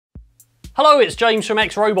Hello, it's James from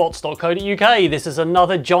XRobots.co.uk. This is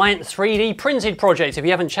another giant 3D printed project. If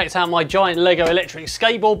you haven't checked out my giant Lego electric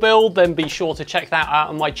skateboard build, then be sure to check that out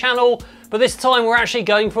on my channel. But this time we're actually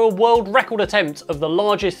going for a world record attempt of the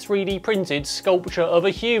largest 3D printed sculpture of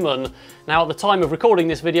a human. Now at the time of recording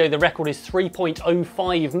this video, the record is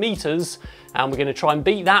 3.05 meters, and we're going to try and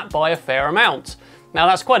beat that by a fair amount. Now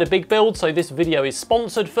that's quite a big build, so this video is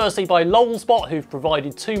sponsored firstly by Lolsbot, who've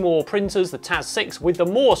provided two more printers, the TAS6 with the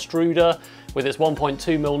Moore extruder with its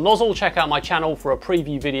 1.2mm nozzle. Check out my channel for a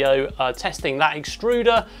preview video testing that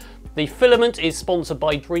extruder. The filament is sponsored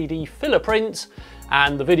by 3D-Print,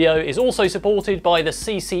 and the video is also supported by the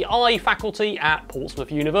CCI faculty at Portsmouth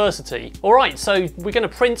University. Alright, so we're going to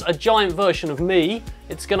print a giant version of me.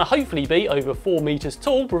 It's going to hopefully be over 4 meters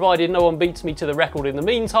tall, provided no one beats me to the record in the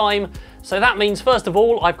meantime. So that means, first of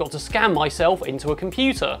all, I've got to scan myself into a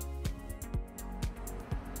computer.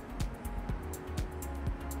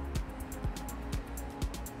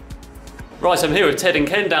 Right, I'm here with Ted and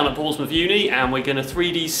Ken down at Portsmouth Uni, and we're going to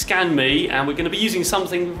 3D scan me, and we're going to be using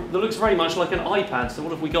something that looks very much like an iPad. So what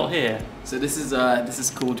have we got here? So this is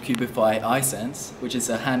called Cubify iSense, which is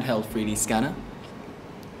a handheld 3D scanner.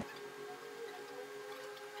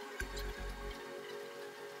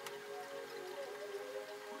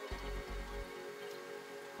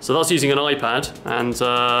 So that's using an iPad, and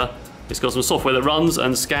it's got some software that runs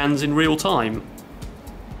and scans in real time.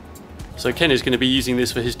 So Ken is going to be using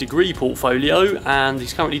this for his degree portfolio, and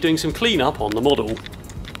he's currently doing some cleanup on the model.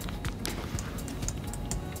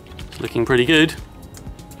 It's looking pretty good.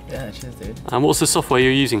 Yeah, it is, dude. And what's the software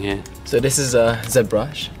you're using here? So this is a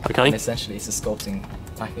ZBrush. Okay. And essentially it's a sculpting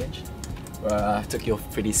package where I took your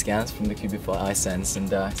 3D scans from the Cubify iSense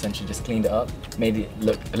and essentially just cleaned it up, made it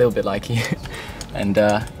look a little bit like you, and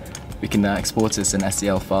we can export this as an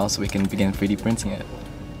STL file so we can begin 3D printing it.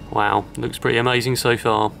 Wow, looks pretty amazing so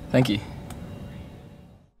far. Thank you.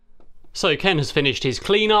 So Ken has finished his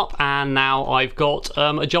cleanup, and now I've got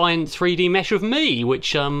a giant 3D mesh of me,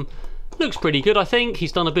 which looks pretty good, I think.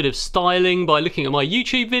 He's done a bit of styling by looking at my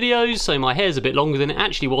YouTube videos, so my hair's a bit longer than it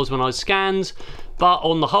actually was when I was scanned, but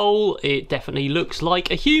on the whole it definitely looks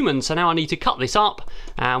like a human. So now I need to cut this up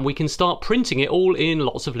and we can start printing it all in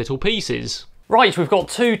lots of little pieces. Right, we've got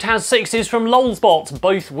two TAS6s from Lolsbot,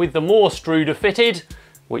 both with the Moore extruder fitted,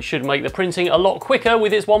 which should make the printing a lot quicker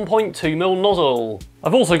with its 1.2mm nozzle.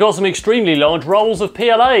 I've also got some extremely large rolls of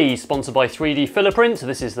PLA, sponsored by 3D-Print.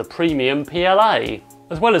 This is the premium PLA.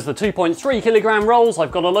 As well as the 2.3kg rolls,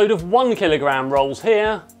 I've got a load of 1kg rolls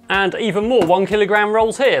here, and even more 1kg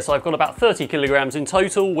rolls here, so I've got about 30kg in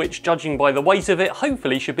total, which, judging by the weight of it,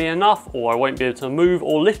 hopefully should be enough, or I won't be able to move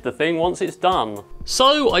or lift the thing once it's done.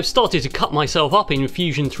 So I've started to cut myself up in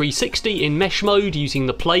Fusion 360 in mesh mode using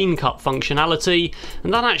the plane cut functionality,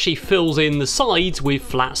 and that actually fills in the sides with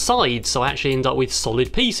flat sides, so I actually end up with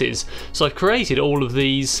solid pieces. So I've created all of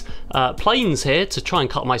these planes here to try and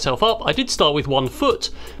cut myself up. I did start with 1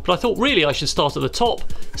 foot, but I thought really I should start at the top,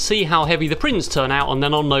 see how heavy the prints turn out, and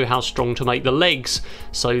then I'll know how strong to make the legs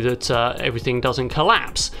so that everything doesn't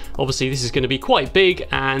collapse. Obviously this is going to be quite big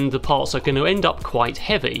and the parts are going to end up quite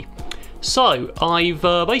heavy. So I've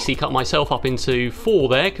basically cut myself up into 4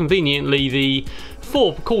 there. Conveniently the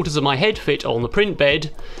 4/4 of my head fit on the print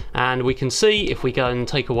bed, and we can see if we go and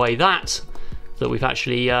take away that we've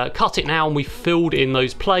actually cut it now, and we've filled in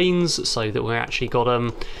those planes so that we've actually got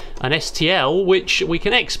an STL which we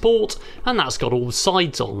can export, and that's got all the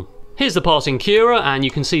sides on. Here's the part in Cura, and you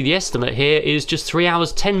can see the estimate here is just 3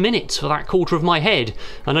 hours 10 minutes for that 1/4 of my head,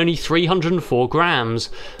 and only 304 grams.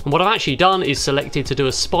 And what I've actually done is selected to do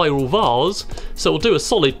a spiral vase, so it'll do a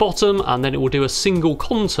solid bottom and then it will do a single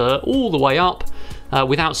contour all the way up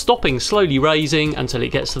without stopping, slowly raising until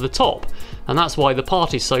it gets to the top. And that's why the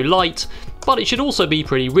part is so light, but it should also be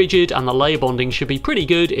pretty rigid, and the layer bonding should be pretty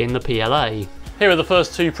good in the PLA. Here are the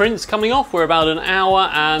first 2 prints coming off. We're about 1 hour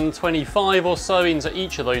and 25 or so into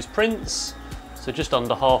each of those prints, so just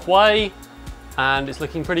under halfway, and it's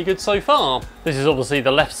looking pretty good so far. This is obviously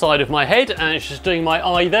the left side of my head, and it's just doing my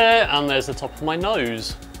eye there, and there's the top of my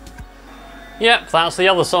nose. Yep, that's the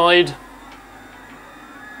other side.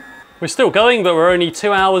 We're still going, but we're only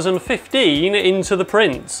 2 hours and 15 into the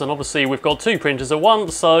prints, and obviously we've got 2 printers at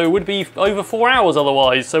once, so it would be over 4 hours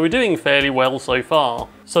otherwise, so we're doing fairly well so far.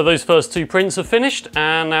 So those first 2 prints are finished,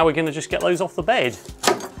 and now we're going to just get those off the bed.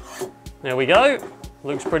 There we go,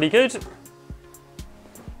 looks pretty good.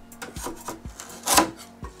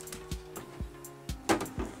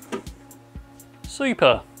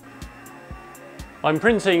 Super. I'm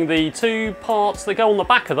printing the 2 parts that go on the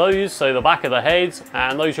back of those, so the back of the head,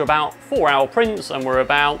 and those are about 4-hour prints, and we're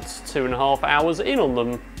about 2.5 hours in on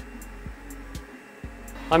them.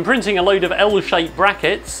 I'm printing a load of L-shaped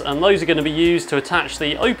brackets, and those are going to be used to attach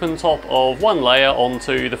the open top of one layer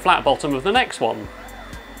onto the flat bottom of the next one.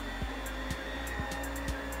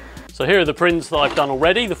 So here are the prints that I've done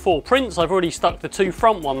already, the 4 prints. I've already stuck the 2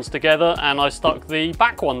 front ones together and I stuck the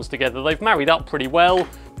back ones together. They've married up pretty well.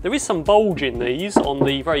 There is some bulge in these on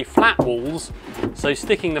the very flat walls, so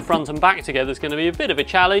sticking the front and back together is going to be a bit of a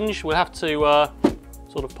challenge. We'll have to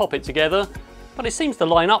sort of pop it together. But it seems to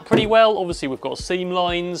line up pretty well. Obviously we've got seam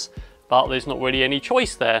lines, but there's not really any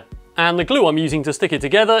choice there. And the glue I'm using to stick it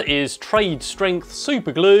together is trade strength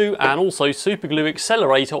super glue and also super glue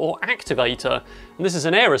accelerator or activator. And this is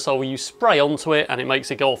an aerosol you spray onto it and it makes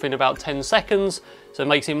it go off in about 10 seconds. So it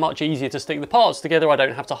makes it much easier to stick the parts together. I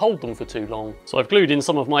don't have to hold them for too long. So I've glued in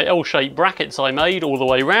some of my L-shaped brackets I made all the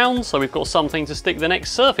way around. So we've got something to stick the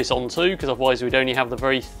next surface onto, because otherwise we'd only have the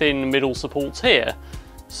very thin middle supports here.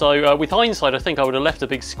 So with hindsight, I think I would have left a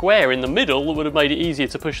big square in the middle that would have made it easier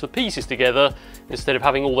to push the pieces together instead of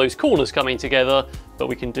having all those corners coming together, but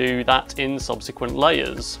we can do that in subsequent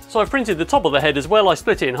layers. So I've printed the top of the head as well. I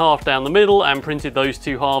split it in half down the middle and printed those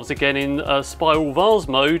 2 halves again in spiral vase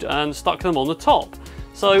mode and stuck them on the top.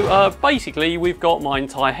 So basically we've got my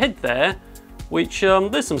entire head there, which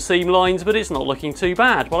there's some seam lines, but it's not looking too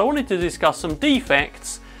bad. But I wanted to discuss some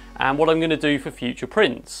defects and what I'm going to do for future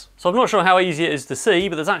prints. So I'm not sure how easy it is to see,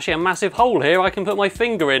 but there's actually a massive hole here I can put my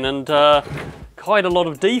finger in, and quite a lot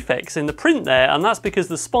of defects in the print there, and that's because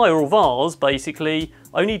the spiral vase basically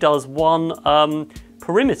only does 1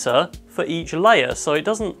 perimeter for each layer, so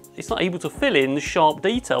it's not able to fill in the sharp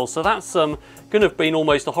details. So that's going to have been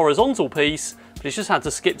almost a horizontal piece, but it's just had to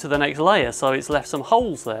skip to the next layer, so it's left some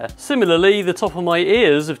holes there. Similarly, the top of my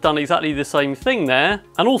ears have done exactly the same thing there,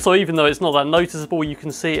 and also even though it's not that noticeable, you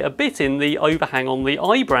can see it a bit in the overhang on the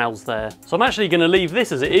eyebrows there. So I'm actually going to leave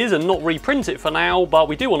this as it is and not reprint it for now, but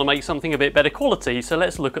we do want to make something a bit better quality, so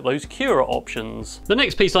let's look at those Cura options. The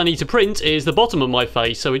next piece I need to print is the bottom of my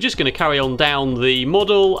face, so we're just going to carry on down the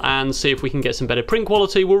model and see if we can get some better print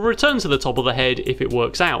quality. We'll return to the top of the head if it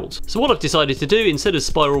works out. So what I've decided to do instead of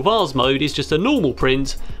spiral vase mode is just a normal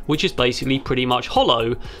print, which is basically pretty much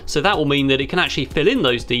hollow. So that will mean that it can actually fill in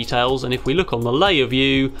those details, and if we look on the layer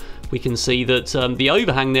view, we can see that the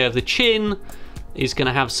overhang there of the chin is going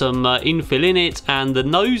to have some infill in it, and the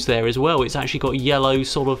nose there as well, it's actually got yellow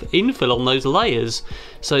sort of infill on those layers.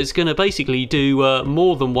 So it's going to basically do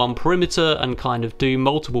more than 1 perimeter and kind of do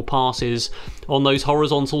multiple passes on those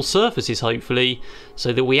horizontal surfaces, hopefully,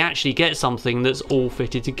 so that we actually get something that's all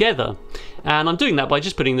fitted together. And I'm doing that by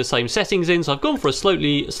just putting the same settings in. So I've gone for a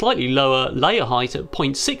slightly lower layer height at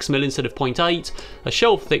 0.6mm instead of 0.8, a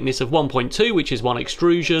shelf thickness of 1.2, which is 1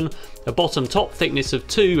 extrusion, a bottom top thickness of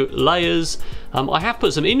 2 layers. I have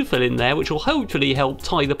put some infill in there, which will hopefully help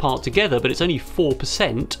tie the part together, but it's only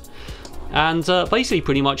 4%. And basically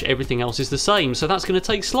pretty much everything else is the same, so that's going to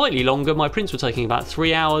take slightly longer. My prints were taking about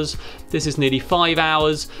 3 hours, this is nearly 5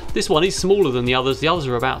 hours. This one is smaller than the others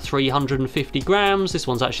are about 350 grams, this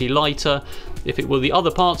one's actually lighter. If it were the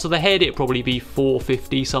other parts of the head, it'd probably be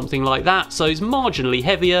 450, something like that, so it's marginally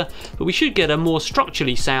heavier, but we should get a more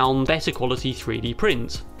structurally sound, better quality 3D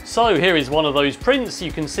print. So here is one of those prints.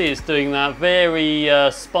 You can see it's doing that very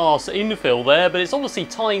sparse infill there, but it's obviously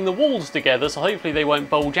tying the walls together, so hopefully they won't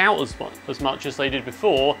bulge out as much as they did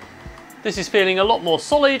before. This is feeling a lot more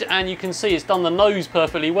solid, and you can see it's done the nose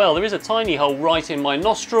perfectly well. There is a tiny hole right in my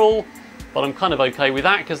nostril, but I'm kind of okay with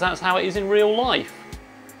that because that's how it is in real life.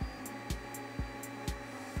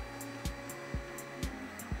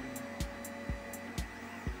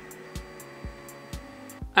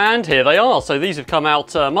 And here they are. So these have come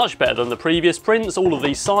out much better than the previous prints. All of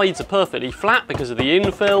these sides are perfectly flat because of the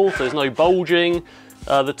infill. There's no bulging.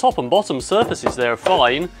 The top and bottom surfaces there are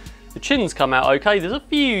fine. The chin's come out okay. There's a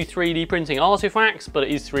few 3D printing artifacts, but it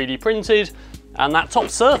is 3D printed. And that top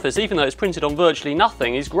surface, even though it's printed on virtually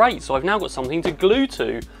nothing, is great. So I've now got something to glue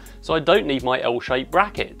to, so I don't need my L-shaped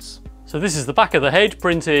brackets. So this is the back of the head,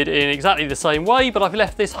 printed in exactly the same way, but I've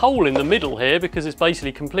left this hole in the middle here because it's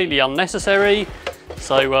basically completely unnecessary.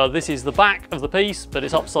 So this is the back of the piece, but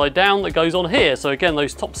it's upside down, that goes on here. So again,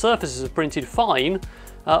 those top surfaces are printed fine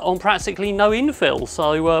on practically no infill.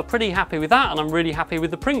 So pretty happy with that, and I'm really happy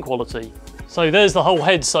with the print quality. So there's the whole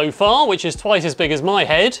head so far, which is twice as big as my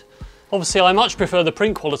head. Obviously, I much prefer the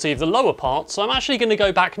print quality of the lower parts, so I'm actually going to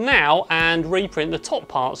go back now and reprint the top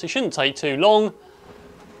parts. It shouldn't take too long.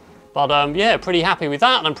 But yeah, pretty happy with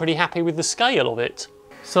that, and I'm pretty happy with the scale of it.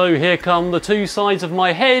 So here come the 2 sides of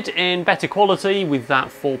my head in better quality with that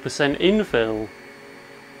 4% infill.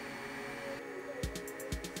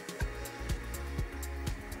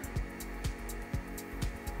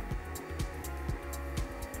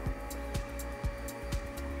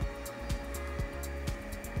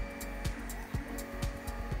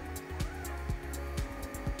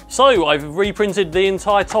 So I've reprinted the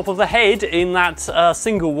entire top of the head in that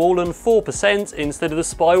single wall and 4% instead of the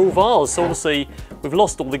spiral vase. So obviously we've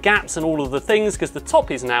lost all the gaps and all of the things because the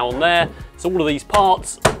top is now on there. So all of these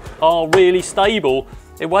parts are really stable.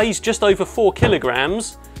 It weighs just over 4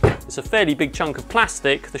 kilograms. It's a fairly big chunk of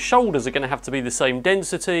plastic. The shoulders are going to have to be the same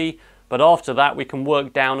density, but after that we can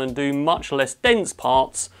work down and do much less dense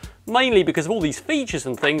parts, mainly because of all these features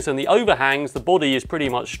and things and the overhangs. The body is pretty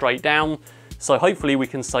much straight down. So hopefully we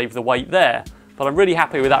can save the weight there. But I'm really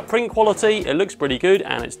happy with that print quality. It looks pretty good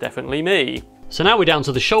and it's definitely me. So now we're down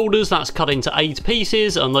to the shoulders. That's cut into 8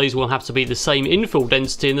 pieces and those will have to be the same infill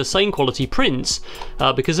density and the same quality prints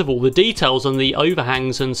because of all the details and the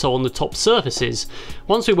overhangs and so on the top surfaces.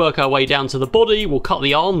 Once we work our way down to the body, we'll cut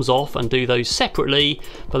the arms off and do those separately,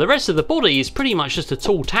 but the rest of the body is pretty much just a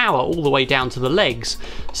tall tower all the way down to the legs.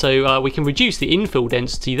 So we can reduce the infill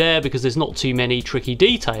density there because there's not too many tricky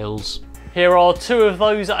details. Here are 2 of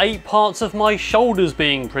those 8 parts of my shoulders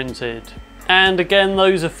being printed. And again,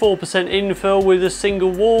 those are 4% infill with a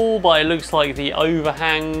single wall, but it looks like the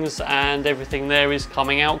overhangs and everything there is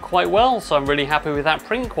coming out quite well, so I'm really happy with that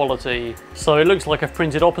print quality. So it looks like I've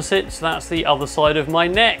printed opposites. That's the other side of my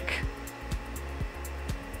neck.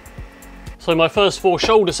 So my first 4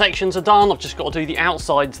 shoulder sections are done. I've just got to do the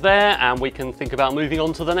outsides there and we can think about moving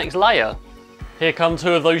on to the next layer. Here come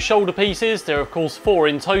 2 of those shoulder pieces. There are of course 4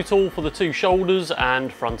 in total for the 2 shoulders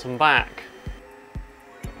and front and back.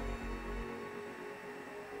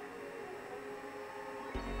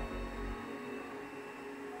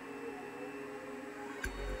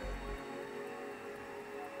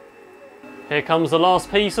 Here comes the last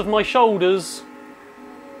piece of my shoulders.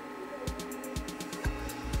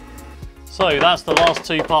 So that's the last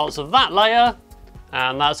 2 parts of that layer.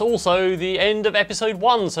 And that's also the end of episode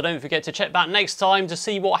 1, so don't forget to check back next time to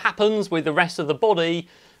see what happens with the rest of the body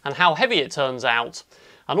and how heavy it turns out.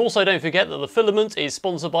 And also don't forget that the filament is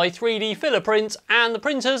sponsored by 3D Filler Print and the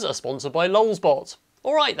printers are sponsored by Lolsbot.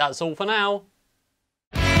 Alright, that's all for now.